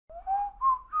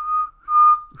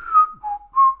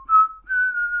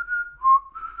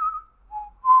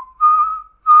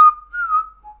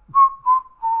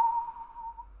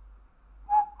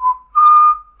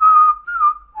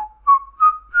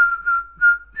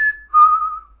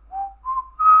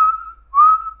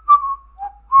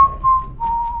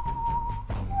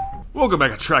Welcome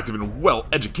back, attractive and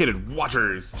well-educated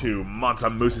watchers, to Mansa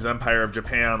Musa's Empire of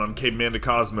Japan on Caveman to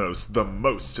Cosmos, the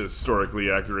most historically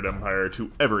accurate empire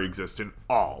to ever exist in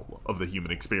all of the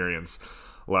human experience.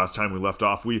 Last time we left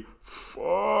off, we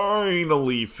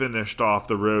finally finished off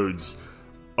the roads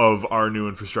of our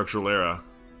new infrastructural era.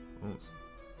 Oh,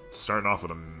 starting off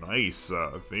with a nice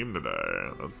theme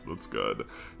today. That's good.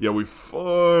 Yeah, we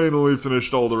finally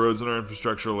finished all the roads in our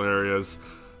infrastructural areas.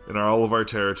 In all of our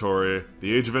territory.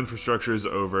 The age of infrastructure is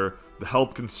over. The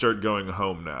help can start going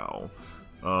home now.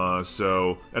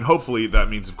 And hopefully that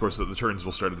means, of course, that the turns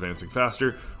will start advancing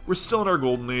faster. We're still in our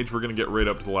golden age. We're going to get right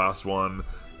up to the last one,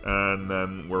 and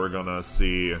then we're going to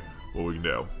see what we can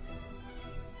do.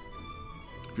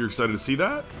 If you're excited to see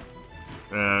that,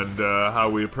 and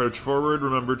how we approach forward,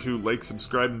 remember to like,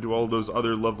 subscribe, and do all those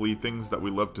other lovely things that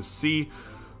we love to see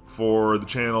for the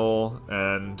channel,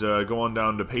 and go on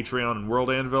down to Patreon and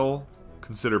World Anvil.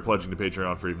 Consider pledging to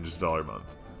Patreon for even just $1 a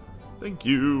month. Thank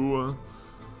you.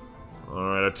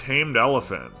 Alright, a tamed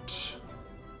elephant.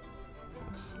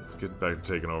 Let's get back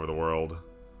to taking over the world.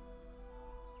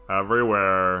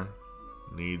 Everywhere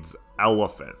needs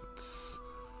elephants.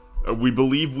 We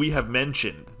believe we have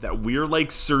mentioned that we're like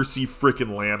Cersei frickin'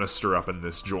 Lannister up in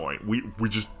this joint. We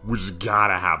just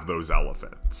gotta have those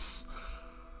elephants.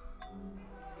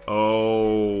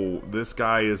 Oh, this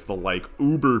guy is the, like,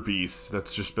 uber beast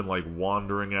that's just been, like,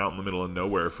 wandering out in the middle of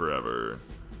nowhere forever.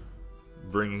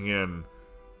 Bringing in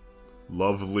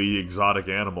lovely exotic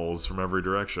animals from every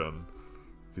direction.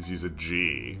 Because he's a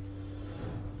G.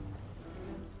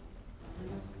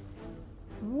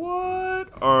 What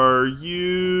are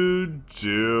you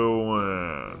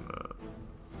doing?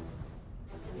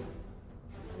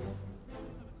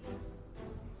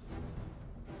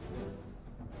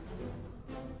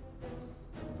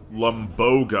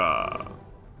 Lumboga.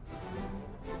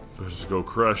 Let's just go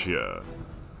crush ya.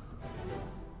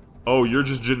 Oh, you're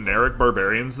just generic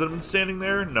barbarians that have been standing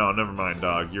there? No, never mind,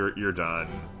 dog. You're done.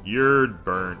 You're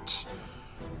burnt.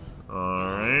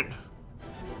 Alright.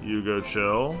 You go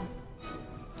chill.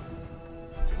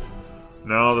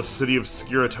 Now the city of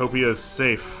Skiratopia is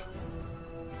safe.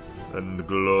 And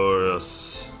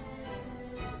glorious.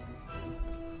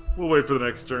 We'll wait for the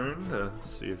next turn to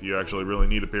see if you actually really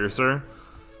need a piercer.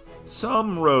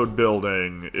 Some road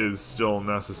building is still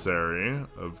necessary,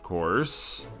 of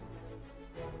course.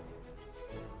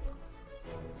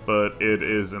 But it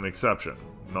is an exception,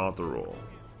 not the rule.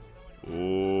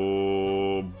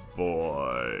 Oh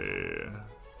boy.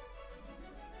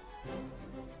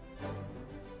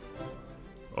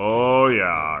 Oh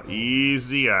yeah,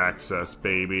 easy access,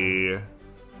 baby.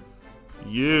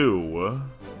 You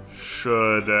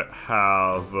should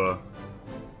have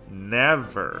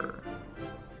never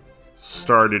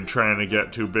started trying to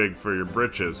get too big for your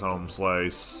britches, home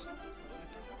slice.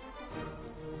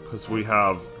 Because we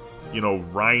have, you know,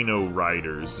 rhino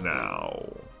riders now.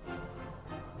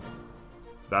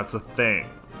 That's a thing.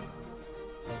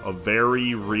 A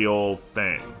very real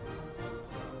thing.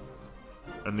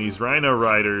 And these rhino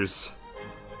riders,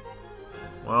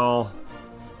 well,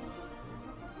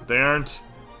 they aren't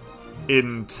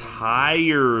entirely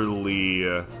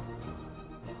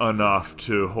enough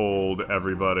to hold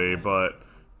everybody, but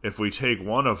if we take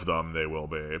one of them, they will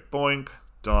be. Boink.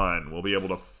 Done. We'll be able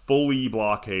to fully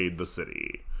blockade the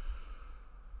city.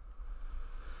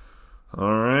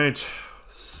 Alright.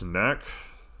 Snack.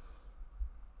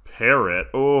 Parrot.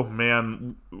 Oh,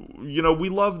 man. You know, we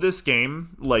love this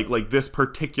game. Like this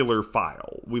particular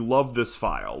file. We love this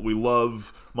file. We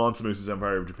love Mansa Musa's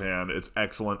Empire of Japan. It's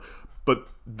excellent. But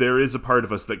there is a part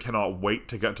of us that cannot wait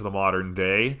to get to the modern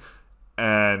day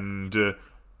and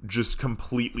just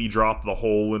completely drop the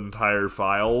whole entire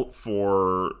file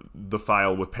for the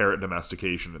file with parrot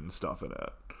domestication and stuff in it.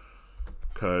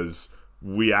 Because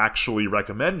we actually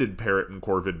recommended parrot and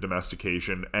corvid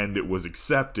domestication, and it was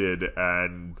accepted,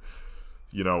 and,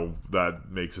 you know,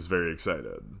 that makes us very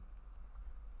excited.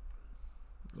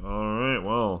 Alright,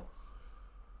 well.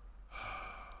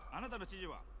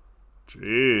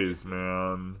 Jeez,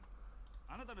 man.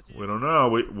 We don't know.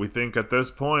 We think at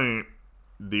this point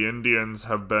the Indians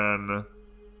have been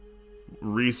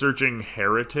researching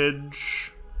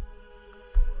heritage.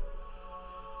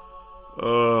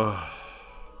 Okay,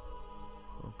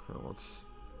 let's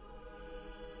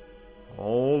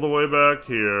all the way back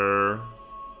here.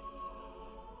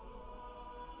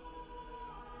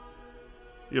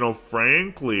 You know,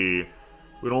 frankly,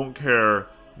 we don't care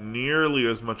nearly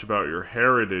as much about your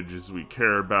heritage as we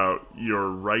care about your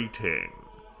writing.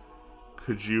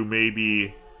 Could you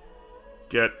maybe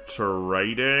get to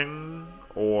writing?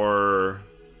 Or...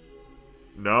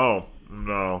 No.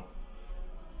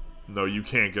 No, you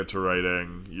can't get to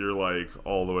writing. You're, like,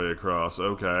 all the way across.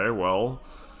 Okay, well.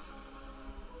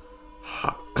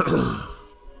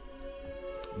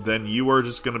 Then you are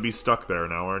just gonna be stuck there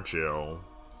now, aren't you?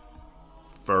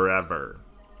 Forever.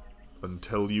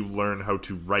 Until you learn how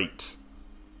to write.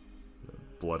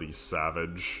 Bloody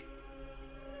savage.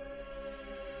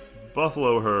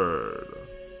 Buffalo herd.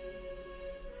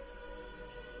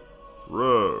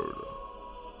 Road.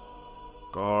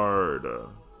 Guard.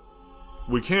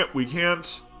 We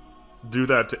can't do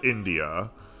that to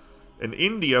India. And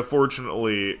India,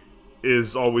 fortunately,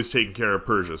 is always taking care of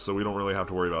Persia, so we don't really have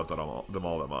to worry about them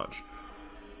all that much.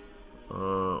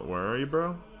 Where are you,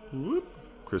 bro? Whoop.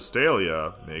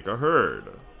 Crystalia, make a herd.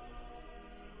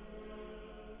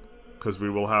 Because we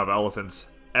will have elephants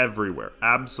everywhere.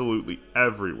 Absolutely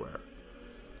everywhere.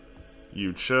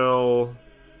 You chill.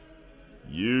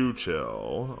 You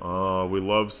chill. We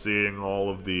love seeing all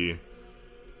of the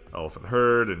elephant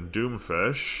herd and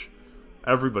doomfish.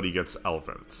 Everybody gets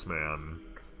elephants, man.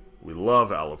 We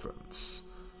love elephants.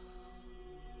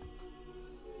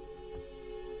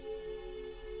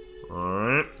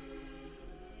 Alright.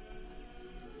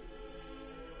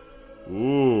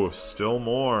 Ooh, still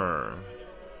more.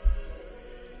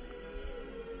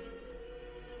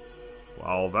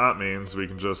 Well, that means we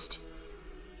can just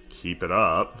keep it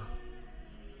up.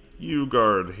 You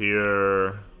guard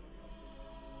here.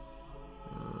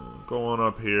 Going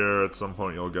up here, at some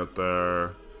point you'll get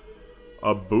there.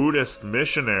 A Buddhist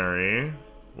missionary.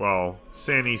 Well,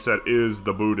 Sani said is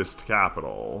the Buddhist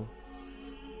capital.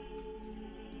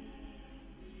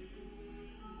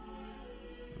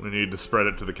 We need to spread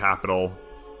it to the capital.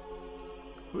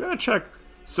 We gotta check.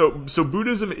 So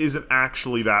Buddhism isn't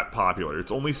actually that popular.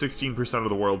 It's only 16% of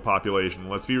the world population.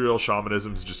 Let's be real,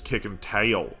 shamanism's just kicking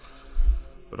tail.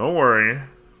 But don't worry,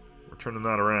 we're turning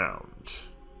that around.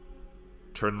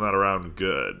 Turning that around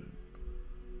good.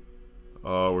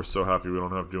 Oh, we're so happy we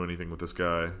don't have to do anything with this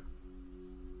guy.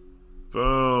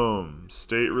 Boom.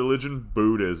 State religion,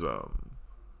 Buddhism.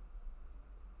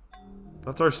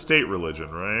 That's our state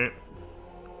religion, right?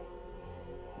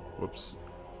 Whoops.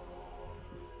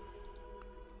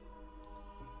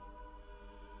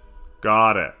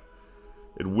 Got it.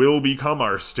 It will become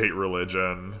our state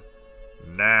religion.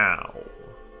 Now.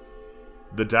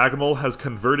 The Dagamel has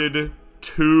converted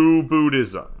to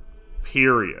Buddhism.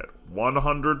 Period.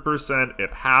 100%.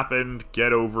 It happened.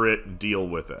 Get over it and deal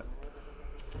with it.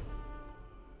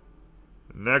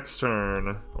 Next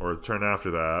turn, or turn after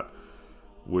that,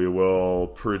 we will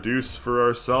produce for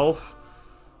ourselves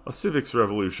a civics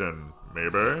revolution.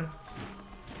 Maybe.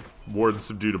 Warden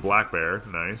subdued a black bear.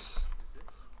 Nice.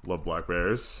 Love black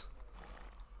bears.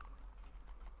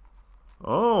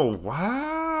 Oh,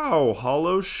 wow!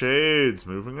 Hollow Shades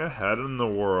moving ahead in the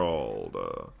world.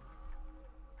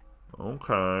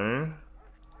 Okay.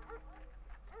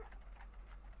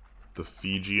 The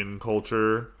Fijian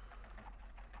culture.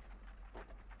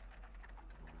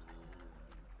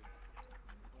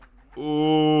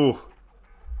 Ooh.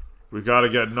 We gotta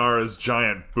get Nara's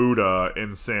giant Buddha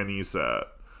in Saniset.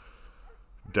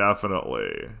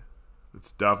 Definitely.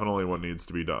 It's definitely what needs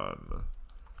to be done.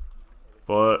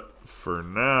 But for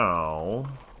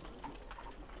now,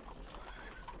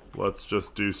 let's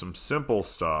just do some simple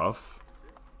stuff.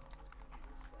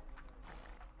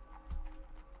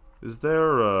 Is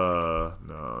there a...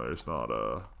 No, there's not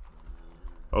a...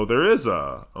 Oh, there is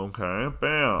a... Okay,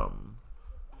 bam.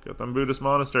 Get them Buddhist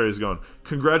monasteries going.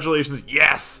 Congratulations,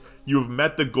 yes! You have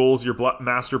met the goals of your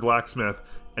master blacksmith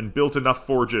and built enough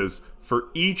forges for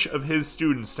each of his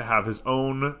students to have his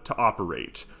own to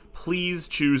operate. Please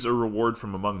choose a reward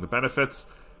from among the benefits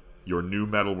your new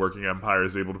metalworking empire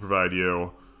is able to provide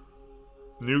you.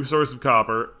 New source of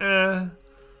copper,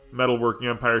 Metalworking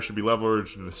empire should be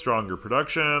leveraged into stronger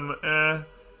production,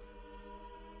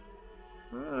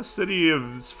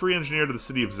 free engineer to the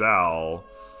city of Zal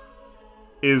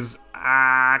is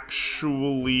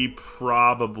actually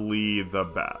probably the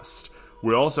best.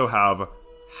 We also have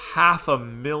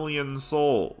 500,000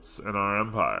 souls in our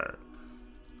empire.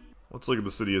 Let's look at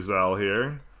the city of Zal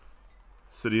here.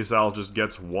 City of Zal just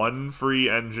gets one free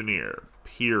engineer.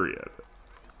 Period.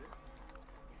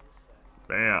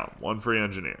 Bam. One free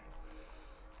engineer.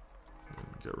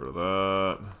 Get rid of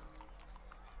that.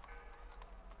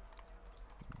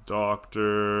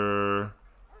 Doctor.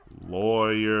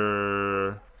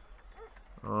 Lawyer.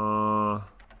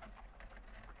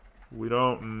 We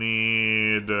don't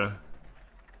need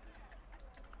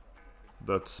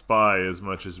that spy as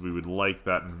much as we would like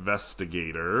that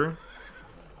investigator.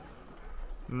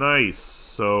 Nice.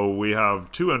 So we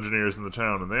have 2 engineers in the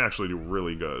town, and they actually do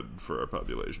really good for our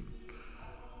population.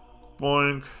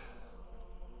 Boink.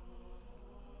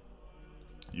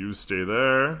 You stay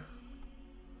there.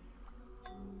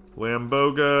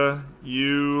 Lamboga,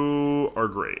 you are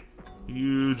great.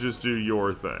 You just do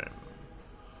your thing.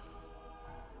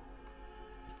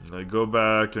 And I go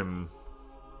back and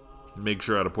make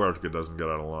sure Atapuerca doesn't get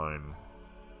out of line.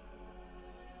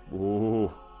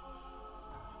 Ooh.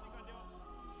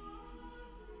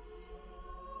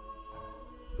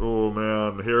 Oh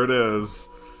man, here it is.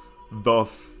 The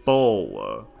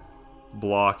full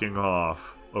blocking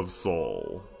off of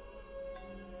Seoul.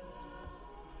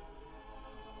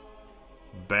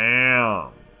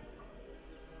 Bam.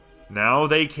 Now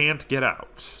they can't get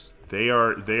out. They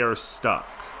are stuck.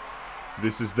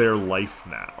 This is their life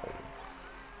now.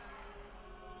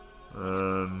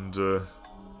 And in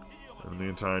the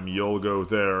meantime, you'll go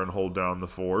there and hold down the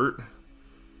fort.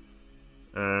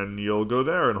 And you'll go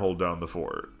there and hold down the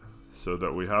fort. So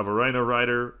that we have a Rhino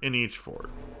Rider in each fort.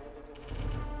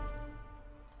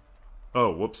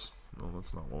 Oh, whoops. No,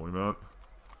 that's not what we meant.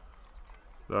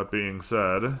 That being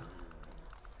said,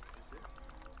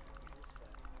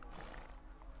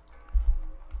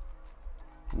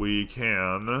 we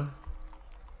can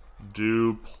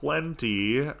do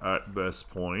plenty at this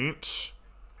point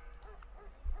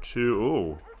to,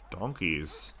 ooh,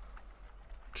 donkeys,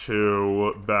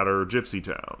 to better Gypsy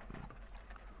Town.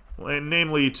 And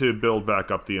namely to build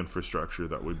back up the infrastructure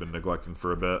that we've been neglecting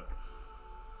for a bit.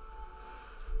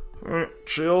 Alright,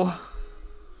 chill.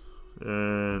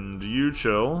 And you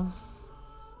chill.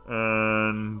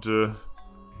 And I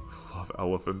love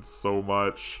elephants so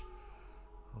much.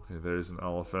 Okay, there's an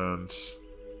elephant.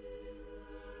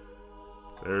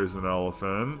 There's an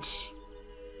elephant.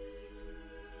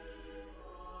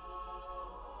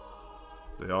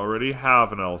 They already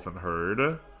have an elephant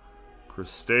herd.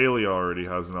 Crystalia already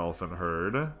has an elephant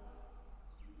herd.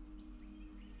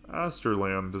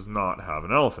 Asterland does not have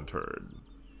an elephant herd.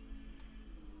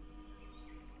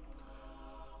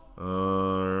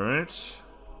 Alright.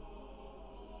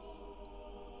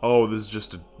 Oh, this is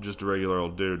just a regular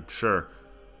old dude. Sure.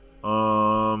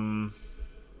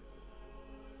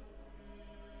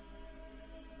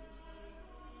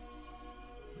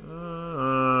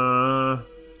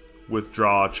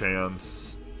 Withdraw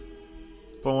chance.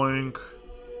 Boink.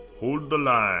 Hold the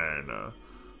line.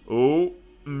 Oh,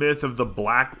 myth of the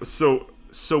black. So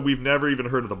we've never even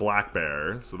heard of the black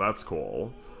bear. So that's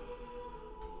cool.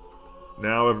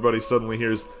 Now everybody suddenly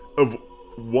hears of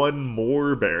one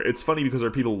more bear. It's funny because our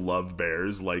people love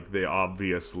bears. Like, they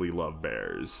obviously love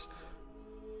bears.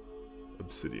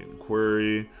 Obsidian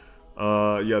Quarry.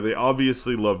 Yeah, they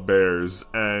obviously love bears,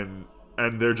 and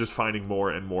they're just finding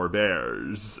more and more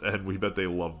bears, and we bet they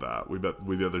love that. We bet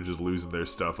they're just losing their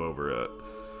stuff over it.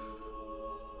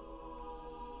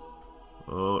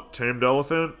 Oh, tamed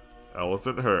elephant,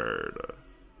 elephant herd.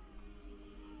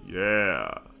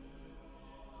 Yeah.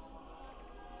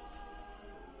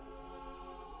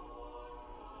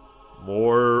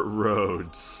 More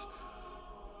roads.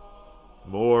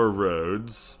 More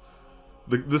roads.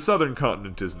 The southern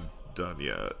continent isn't done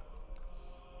yet.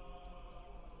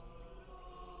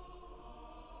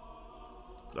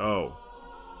 Oh.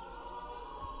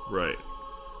 Right.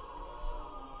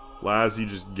 Laz, you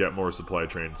just get more supply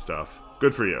train stuff.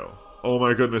 Good for you. Oh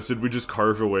my goodness, did we just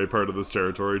carve away part of this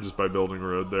territory just by building a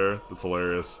road there? That's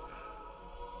hilarious.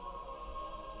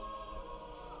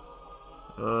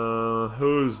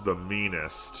 Who's the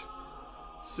meanest?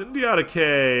 Sundiata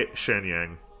K.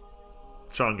 Shenyang.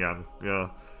 Changyang, yeah.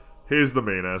 He's the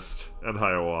meanest. And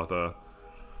Hiawatha.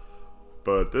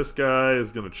 But this guy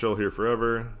is gonna chill here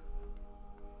forever.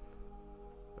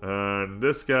 And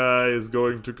this guy is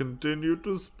going to continue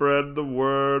to spread the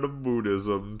word of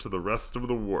Buddhism to the rest of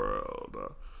the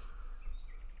world.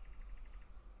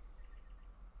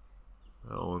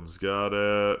 That one's got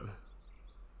it.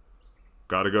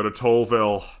 Gotta go to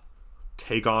Tollville.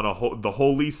 Take on the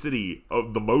holy city,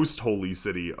 the most holy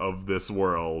city of this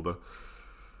world.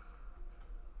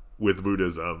 With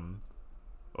Buddhism.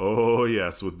 Oh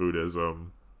yes, with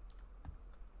Buddhism.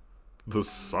 The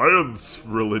science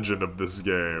religion of this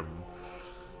game.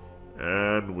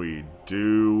 And we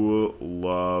do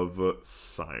love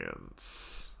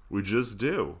science. We just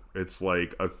do. It's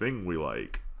like a thing we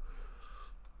like.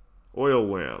 Oil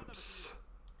lamps.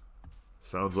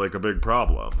 Sounds like a big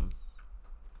problem.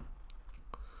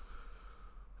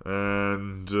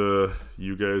 And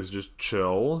you guys just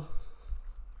chill.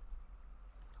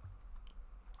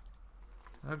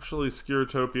 Actually,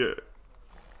 Skirotopia...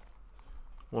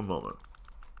 One moment.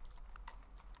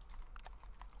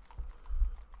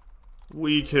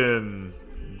 We can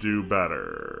do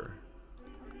better.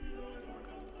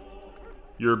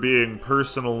 You're being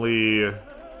personally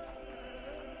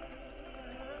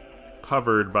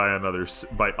covered by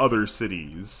other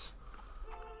cities.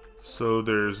 So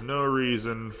there's no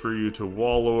reason for you to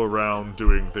wallow around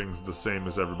doing things the same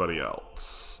as everybody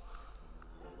else.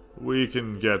 We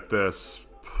can get this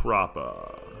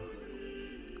proper.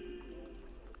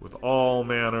 With all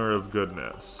manner of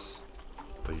goodness.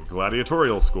 Like a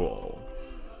gladiatorial school.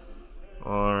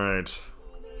 Alright.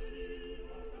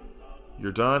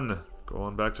 You're done. Go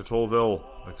on back to Tollville.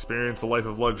 Experience a life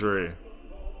of luxury.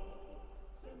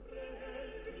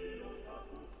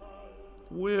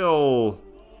 We'll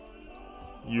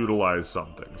utilize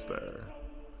some things there.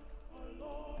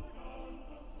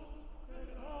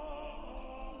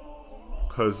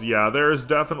 Because, yeah, there's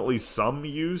definitely some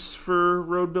use for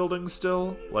road building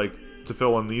still. Like, to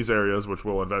fill in these areas, which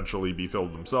will eventually be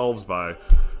filled themselves by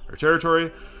our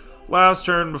territory. Last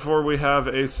turn before we have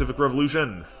a civic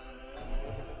revolution.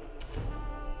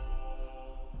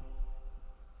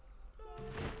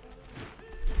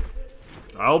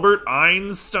 Albert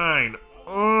Einstein.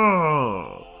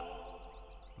 Oh.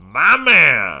 My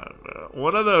man.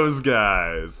 One of those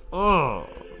guys. Oh.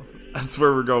 That's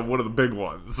where we're going. One of the big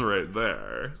ones right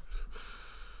there.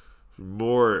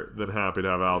 More than happy to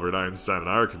have Albert Einstein in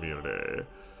our community.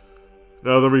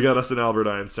 Now that we got us an Albert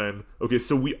Einstein. Okay,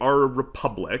 so we are a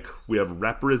republic. We have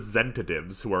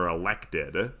representatives who are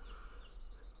elected.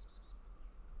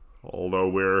 Although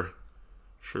we're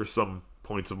sure some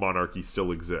points of monarchy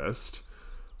still exist.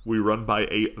 We run by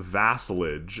a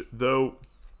vassalage, though...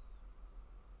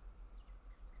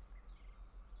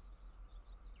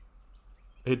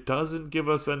 It doesn't give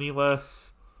us any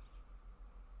less...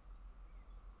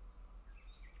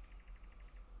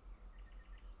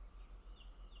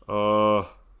 Well,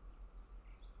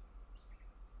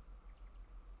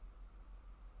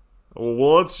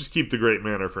 let's just keep the Great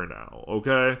Manor for now,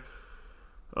 okay?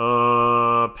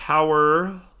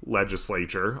 Power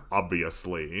legislature,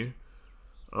 obviously.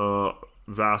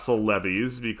 Vassal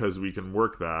levies, because we can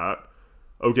work that.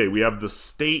 Okay, we have the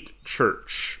state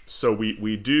church. So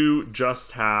we do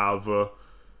just have...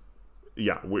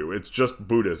 yeah, it's just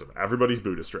Buddhism. Everybody's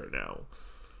Buddhist right now.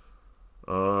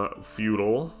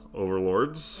 Feudal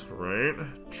overlords, right?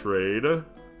 Trade.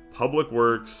 Public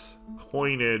works.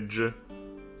 Coinage.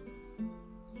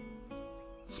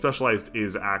 Specialized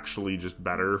is actually just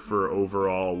better for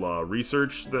overall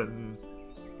research than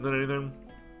anything.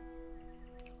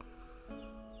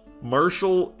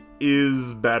 Martial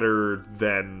is better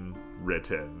than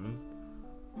written.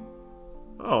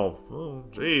 Oh,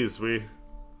 geez, we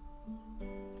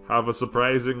have a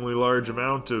surprisingly large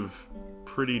amount of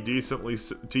pretty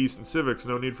decent civics.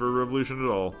 No need for a revolution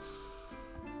at all.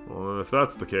 Well, if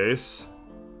that's the case...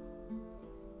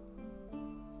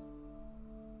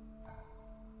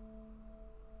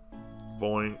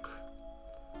 Boink.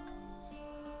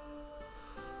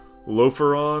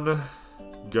 Loferon,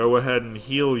 go ahead and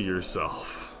heal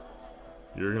yourself.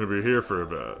 You're gonna be here for a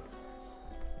bit.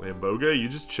 Lamboga, you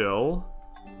just chill.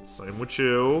 Same with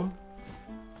you.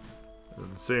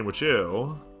 And same with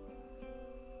you.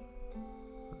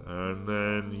 And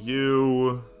then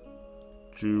you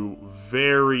do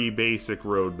very basic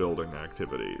road building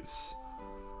activities.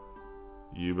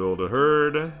 You build a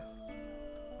herd.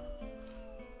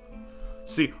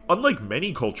 See, unlike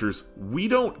many cultures, we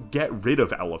don't get rid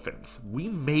of elephants. We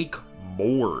make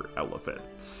more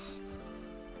elephants.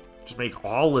 Just make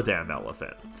all the damn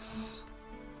elephants.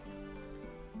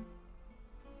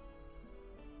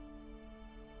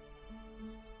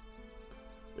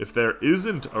 If there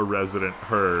isn't a resident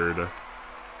herd,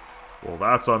 well,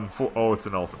 that's oh, it's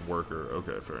an elephant worker.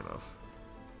 Okay, fair enough.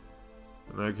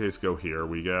 In that case, go here,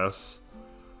 we guess.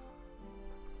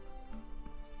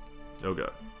 Okay.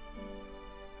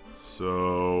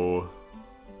 So...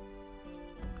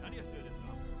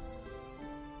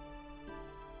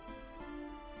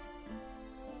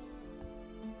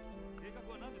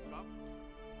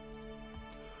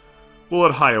 we'll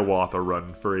let Hiawatha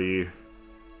run free.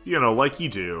 You know, like you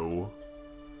do.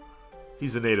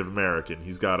 He's a Native American.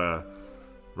 He's gotta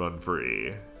run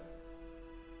free.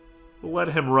 We'll let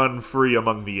him run free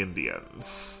among the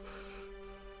Indians.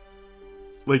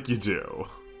 Like you do.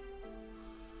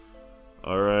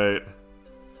 Alright.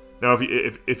 Now,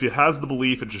 if it has the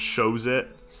belief, it just shows it,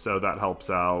 so that helps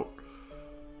out.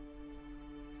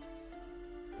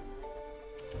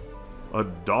 A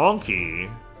donkey?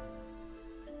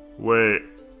 Wait,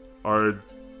 are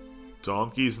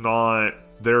donkeys not...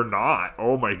 They're not.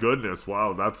 Oh my goodness,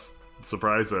 wow, that's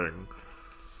surprising.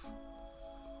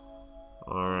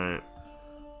 Alright.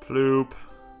 Ploop.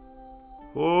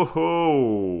 Oh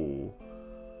ho!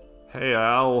 Hey,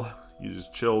 Al. You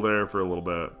just chill there for a little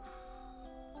bit.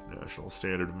 National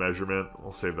standard measurement.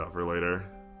 We'll save that for later.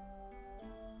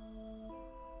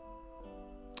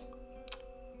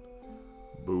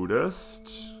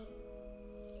 Buddhist.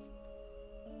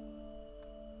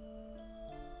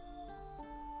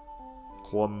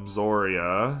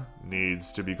 Clumsoria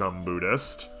needs to become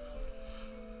Buddhist.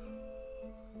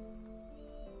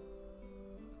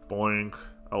 Boink.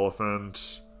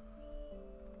 Elephant.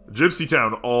 Gypsy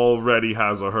Town already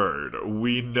has a herd.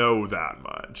 We know that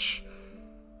much.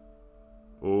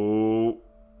 Oh.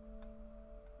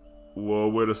 Whoa,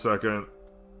 wait a second.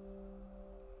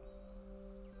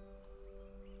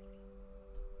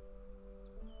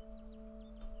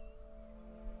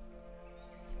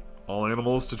 All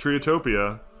animals to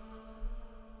Triotopia.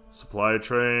 Supply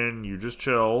train, you just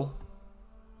chill.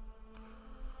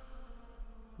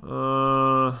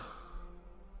 Go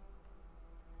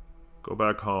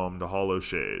back home to Hollow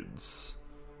Shades.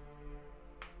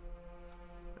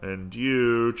 And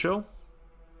you chill.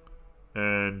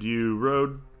 And you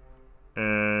road.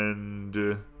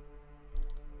 And...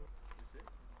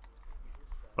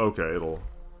 okay, it'll...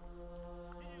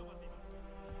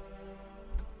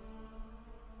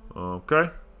 okay.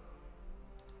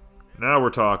 Now we're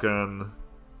talking.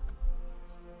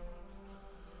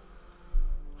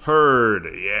 Herd,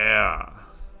 yeah.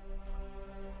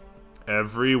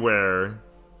 Everywhere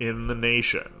in the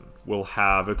nation will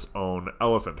have its own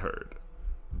elephant herd.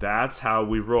 That's how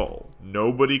we roll.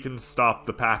 Nobody can stop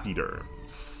the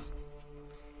pachyderms.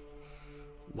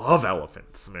 Love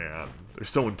elephants, man. They're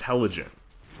so intelligent.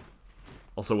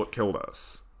 Also, what killed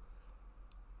us?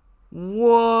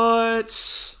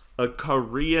 What? A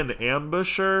Korean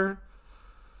ambusher?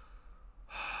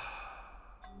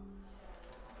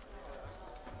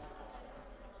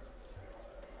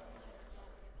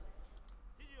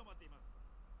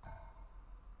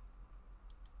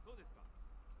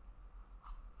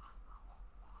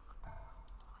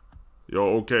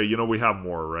 Yo, okay, you know we have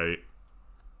more, right?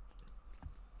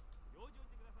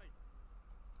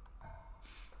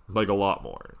 Like a lot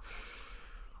more.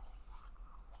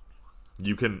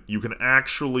 You can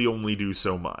actually only do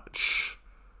so much.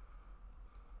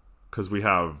 'Cause we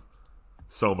have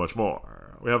so much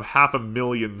more. We have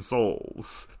 500,000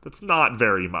 souls. That's not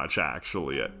very much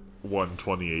actually at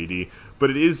 120 AD, but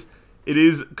it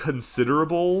is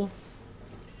considerable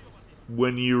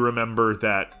when you remember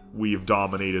that we've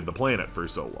dominated the planet for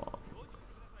so long.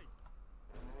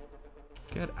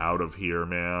 Get out of here,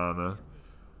 man.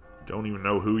 Don't even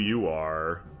know who you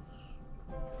are.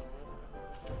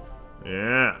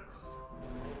 Yeah.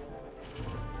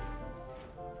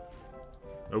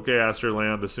 Okay,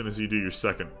 Asterland, as soon as you do your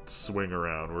second swing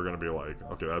around, we're gonna be like,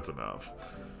 okay, that's enough.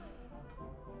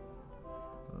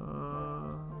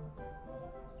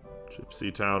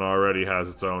 Gypsy Town already has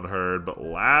its own herd, but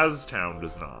Laz Town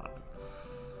does not.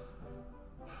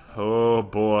 Oh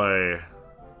boy.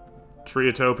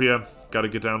 Triotopia, gotta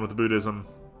get down with Buddhism.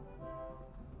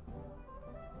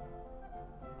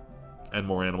 And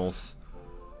more animals.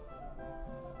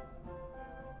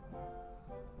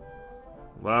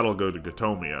 That'll go to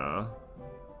Gatomia.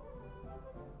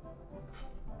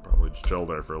 Probably just chill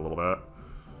there for a little bit.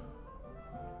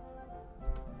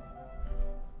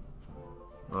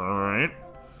 Alright.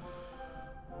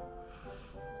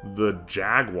 The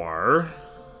Jaguar.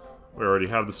 We already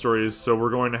have the stories, so we're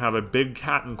going to have a big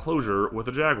cat enclosure with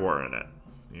a jaguar in it.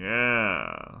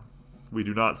 Yeah. We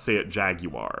do not say it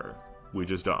Jaguar. We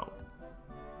just don't.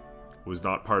 It was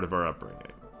not part of our upbringing.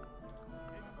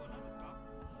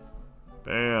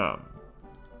 Bam.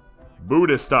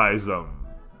 Buddhistize them.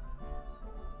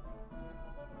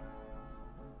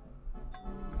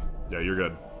 Yeah, you're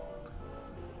good.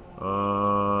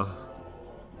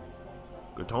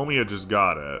 Gatomia just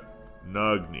got it.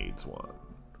 Nug needs one.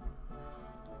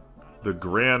 The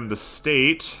Grand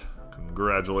Estate.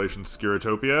 Congratulations,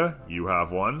 Skiritopia. You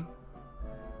have one.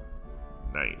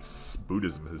 Nice.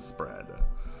 Buddhism has spread.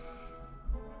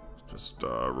 Just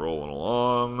rolling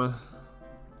along.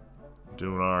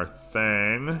 Doing our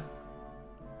thing.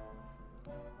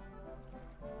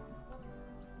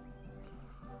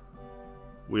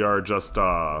 We are just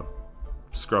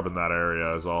scrubbing that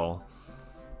area is all.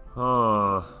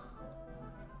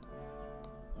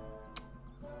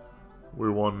 We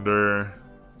wonder,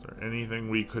 is there anything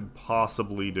we could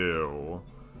possibly do?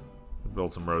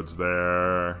 Build some roads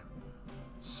there.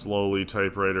 Slowly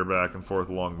typewriter back and forth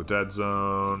along the dead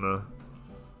zone.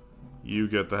 You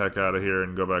get the heck out of here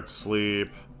and go back to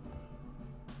sleep.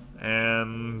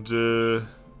 And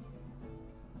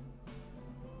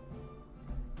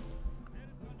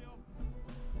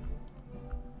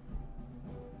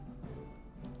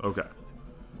okay.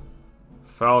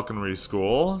 Falconry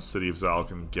School, City of Zal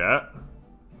can get.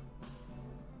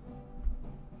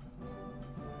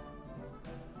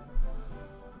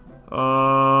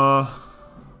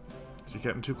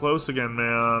 You're getting too close again,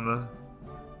 man.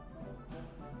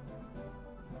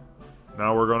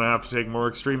 Now we're gonna have to take more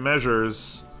extreme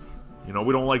measures. You know,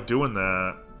 we don't like doing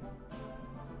that.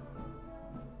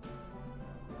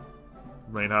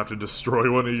 Might have to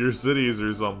destroy one of your cities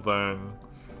or something.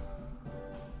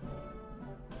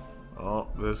 Oh,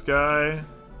 this guy?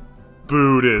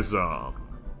 Buddhism.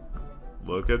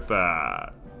 Look at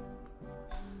that.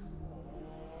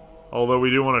 Although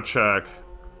we do want to check.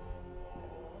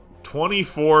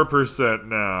 24%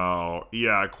 now.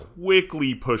 Yeah,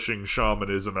 quickly pushing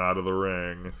shamanism out of the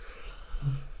ring.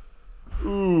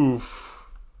 Oof.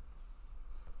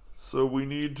 So we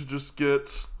need to just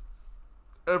get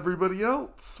everybody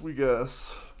else, we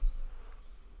guess.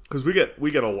 Because we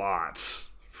get a lot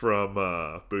from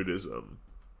Buddhism.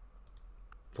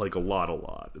 Like a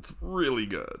lot. It's really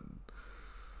good.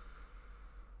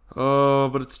 Oh,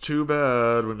 but it's too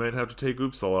bad. We might have to take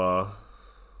Uppsala.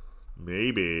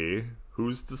 Maybe.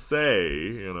 Who's to say?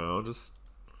 You know, just...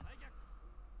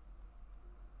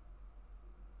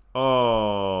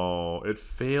 Oh, it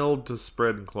failed to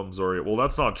spread in Clumsoria. Well,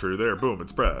 that's not true. There, boom, it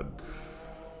spread.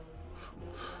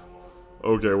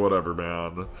 Okay, whatever,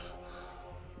 man.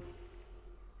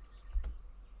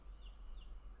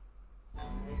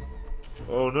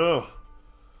 Oh no.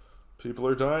 People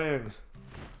are dying.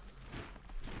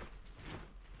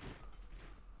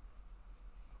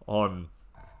 On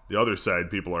the other side,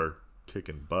 people are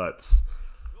kicking butts.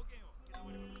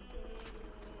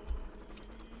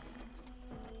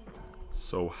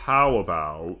 So how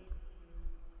about...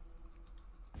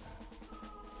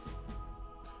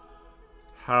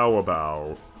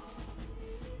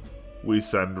 we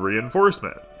send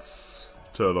reinforcements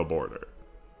to the border?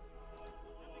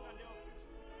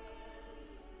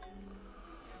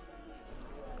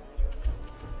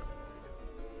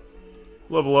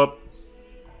 Level up.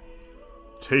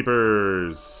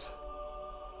 Tapers.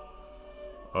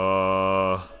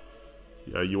 Yeah,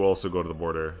 you also go to the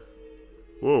border.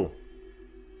 Whoa.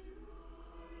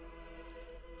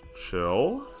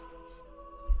 Chill.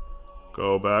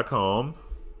 Go back home.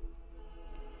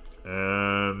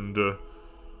 And...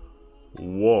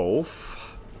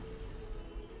 Wolf.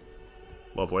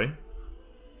 Lovely.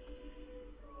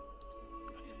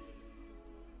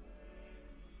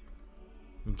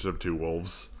 Just have 2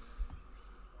 wolves.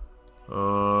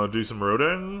 Do some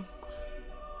roading.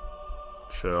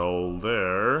 Chill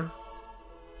there.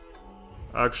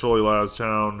 Actually, last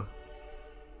town.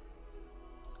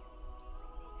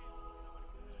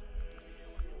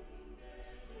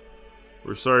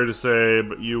 We're sorry to say,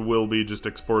 but you will be just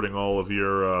exporting all of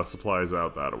your supplies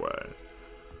out that way.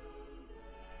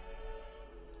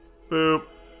 Boop.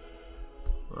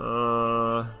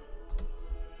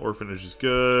 Orphanage is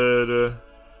good.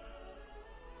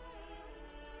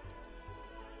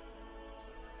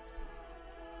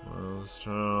 Last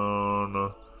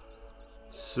town.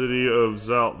 City of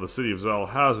Zal. The city of Zal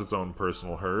has its own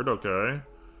personal herd. Okay.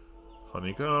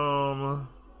 Honeycomb.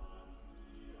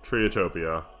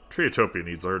 Triotopia. Triotopia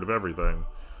needs a herd of everything.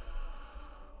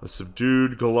 A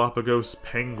subdued Galapagos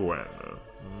penguin.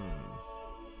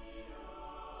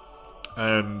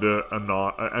 And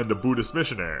a Buddhist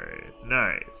missionary.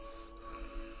 Nice.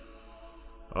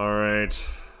 Alright.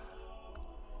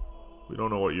 We don't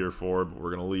know what you're for, but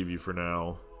we're gonna leave you for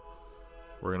now.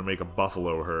 We're gonna make a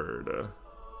buffalo herd.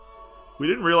 We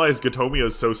didn't realize Gatomia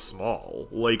is so small.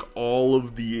 Like, all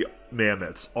of the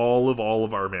mammoths, all of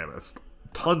our mammoths,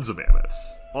 tons of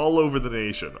mammoths, all over the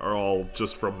nation, are all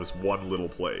just from this one little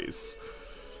place.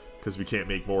 Because we can't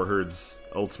make more herds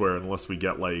elsewhere unless we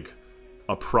get, like,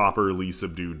 a properly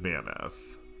subdued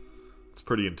mammoth. It's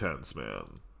pretty intense,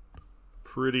 man.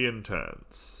 Pretty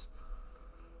intense.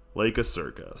 Like a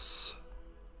circus.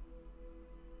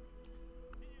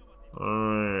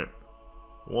 Alright.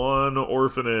 1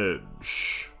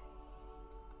 orphanage.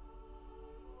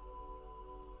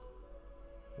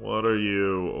 What are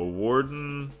you? A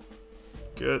warden?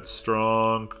 Get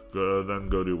strong, then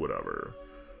go do whatever.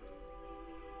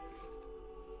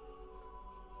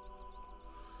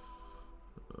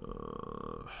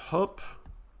 Hup.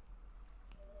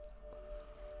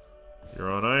 You're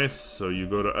on ice, so you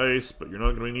go to ice, but you're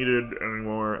not going to be needed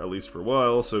anymore, at least for a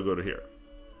while, so go to here.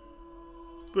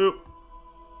 Boop.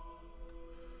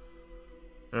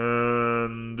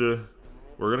 And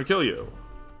we're going to kill you.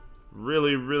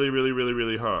 Really, really, really, really,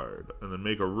 really hard. And then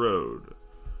make a road.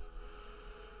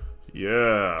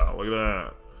 Yeah, look at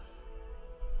that.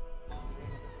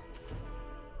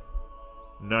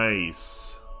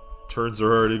 Nice. Turns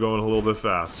are already going a little bit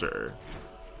faster.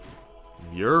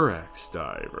 Murex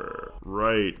diver.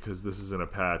 Right, because this is an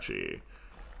Apache.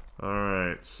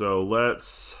 Alright, so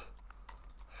let's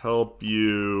help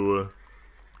you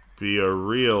be a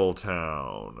real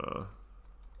town.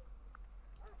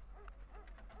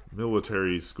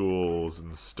 Military schools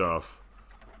and stuff.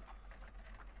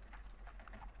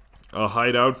 A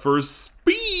hideout for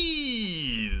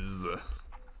spees!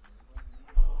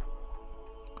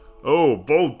 Oh,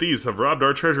 bold thieves have robbed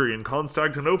our treasury in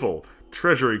Constantinople.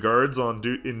 Treasury guards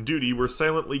in duty were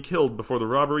silently killed before the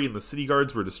robbery, and the city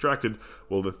guards were distracted,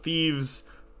 while the thieves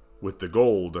with the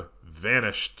gold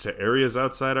vanished to areas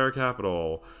outside our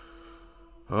capital.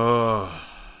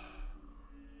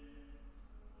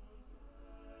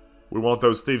 We want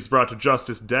those thieves brought to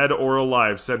justice, dead or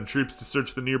alive. Send troops to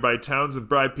search the nearby towns and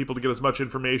bribe people to get as much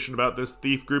information about this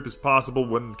thief group as possible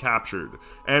when captured.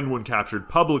 And when captured,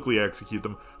 publicly execute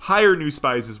them. Hire new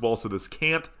spies as well so this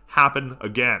can't happen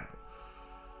again.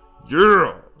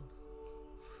 Yeah!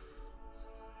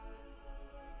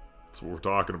 That's what we're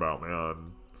talking about,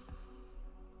 man.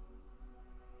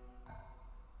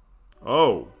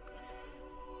 Oh.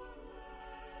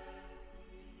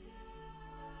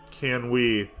 Can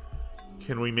we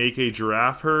make a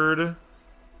giraffe herd?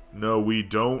 No, we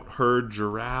don't herd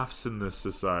giraffes in this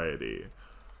society.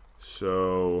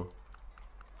 So,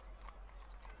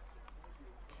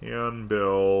 can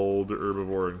build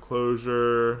herbivore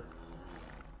enclosure.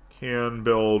 Can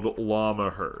build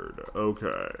llama herd.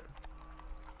 Okay.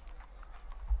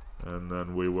 And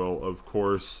then we will, of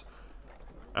course,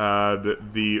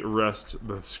 add the rest,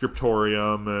 the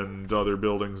scriptorium and other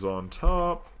buildings on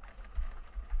top.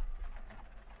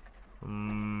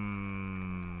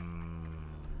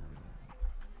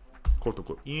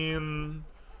 Kotoko in.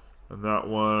 And that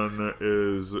one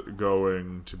is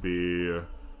going to be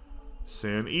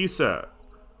San Iset.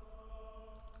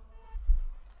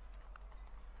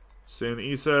 San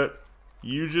Iset,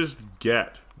 you just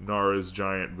get Nara's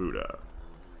giant Buddha.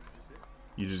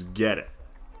 You just get it.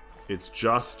 It's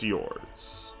just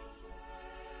yours.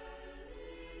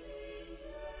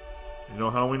 You know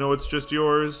how we know it's just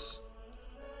yours?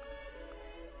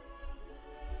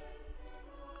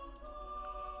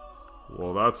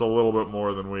 Well, that's a little bit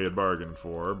more than we had bargained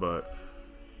for, but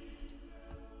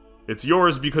it's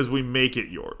yours because we make it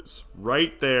yours.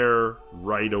 Right there,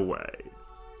 right away.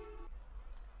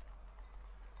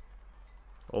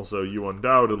 Also, you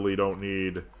undoubtedly don't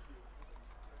need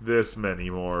this many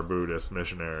more Buddhist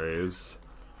missionaries.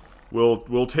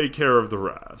 We'll take care of the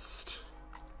rest.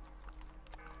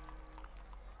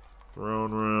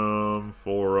 Throne room,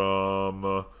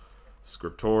 forum,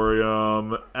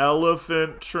 scriptorium,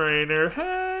 elephant trainer,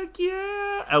 heck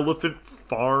yeah! Elephant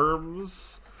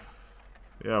farms.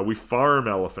 Yeah, we farm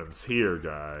elephants here,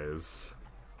 guys.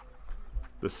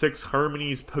 The Six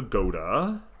Harmonies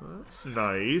Pagoda. That's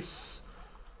nice.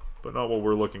 But not what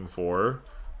we're looking for.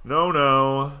 No,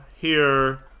 no.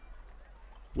 Here,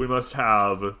 we must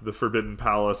have the Forbidden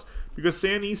Palace. Because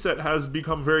San Iset has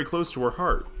become very close to her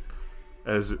heart.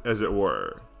 As it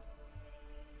were.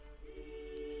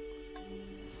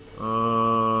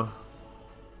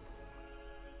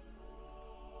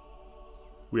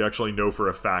 We actually know for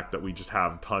a fact that we just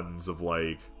have tons of,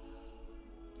 like,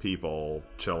 people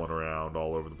chilling around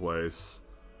all over the place.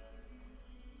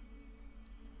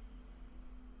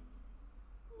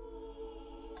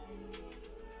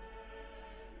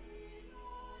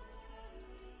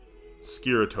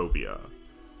 Skiritopia.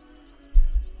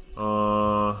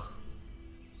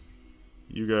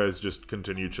 You guys just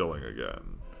continue chilling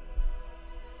again.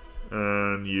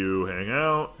 And you hang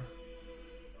out.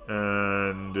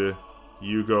 And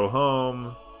you go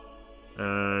home.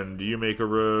 And you make a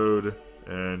road.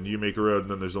 And you make a road,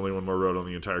 and then there's only one more road on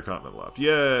the entire continent left.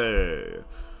 Yay!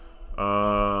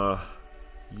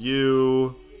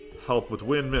 You help with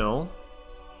windmill.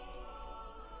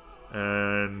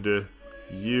 And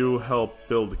you help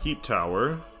build the keep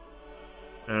tower.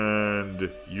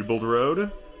 And you build a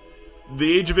road.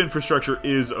 The age of infrastructure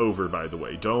is over, by the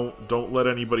way. Don't let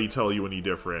anybody tell you any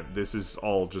different. This is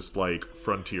all just like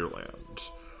frontier land.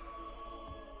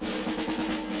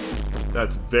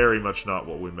 That's very much not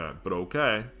what we meant, but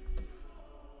okay.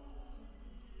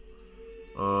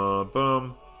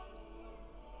 Boom.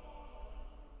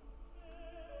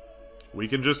 We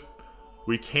can just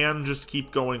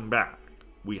keep going back.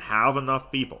 We have enough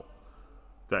people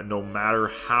that no matter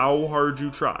how hard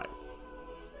you try,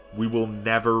 we will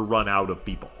never run out of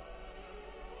people.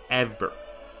 Ever.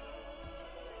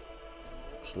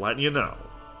 Just letting you know.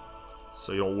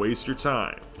 So you don't waste your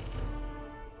time.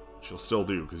 Which you'll still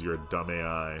do, because you're a dumb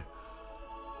AI.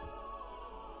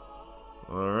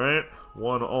 Alright.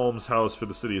 One almshouse for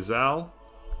the city of Zal.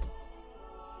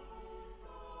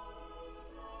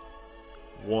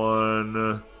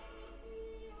 One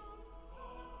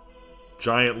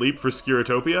Giant leap for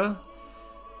Skiritopia?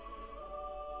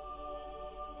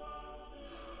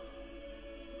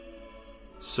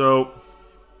 So,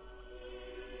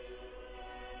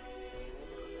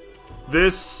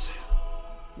 this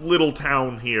little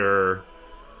town here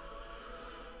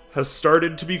has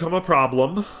started to become a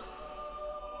problem,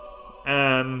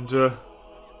 and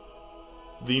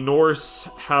the Norse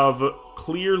have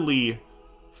clearly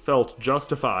felt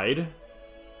justified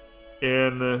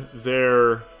in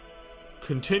their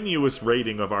continuous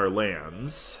raiding of our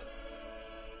lands.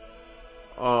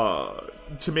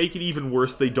 To make it even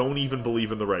worse, they don't even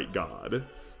believe in the right god.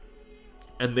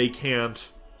 And they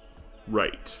can't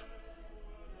write.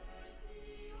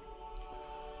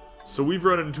 So we've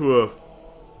run into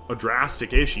a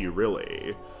drastic issue,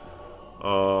 really.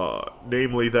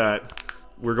 Namely that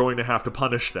we're going to have to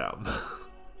punish them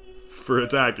for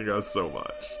attacking us so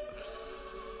much.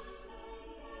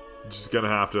 Just gonna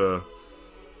have to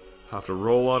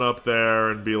roll on up there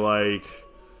and be like,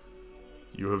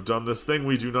 you have done this thing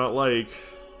we do not like.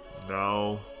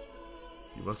 Now,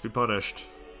 you must be punished.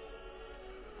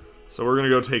 So we're gonna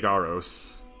go take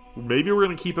Aros. Maybe we're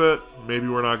gonna keep it, maybe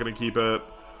we're not gonna keep it.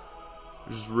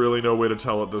 There's really no way to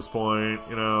tell at this point,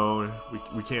 you know,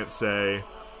 we can't say.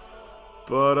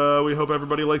 But we hope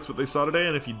everybody likes what they saw today,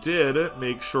 and if you did,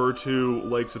 make sure to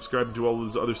like, subscribe, and do all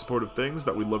those other supportive things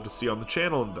that we'd love to see on the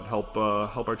channel and that help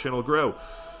our channel grow.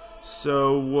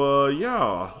 So,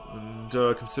 yeah,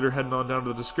 and consider heading on down to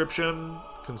the description,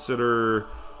 consider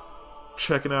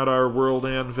checking out our World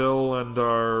Anvil and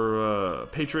our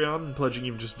Patreon, and pledging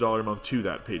even just $1 a month to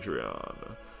that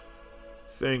Patreon.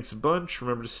 Thanks a bunch,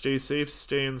 remember to stay safe,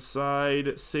 stay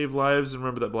inside, save lives, and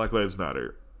remember that Black Lives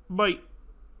Matter. Bye!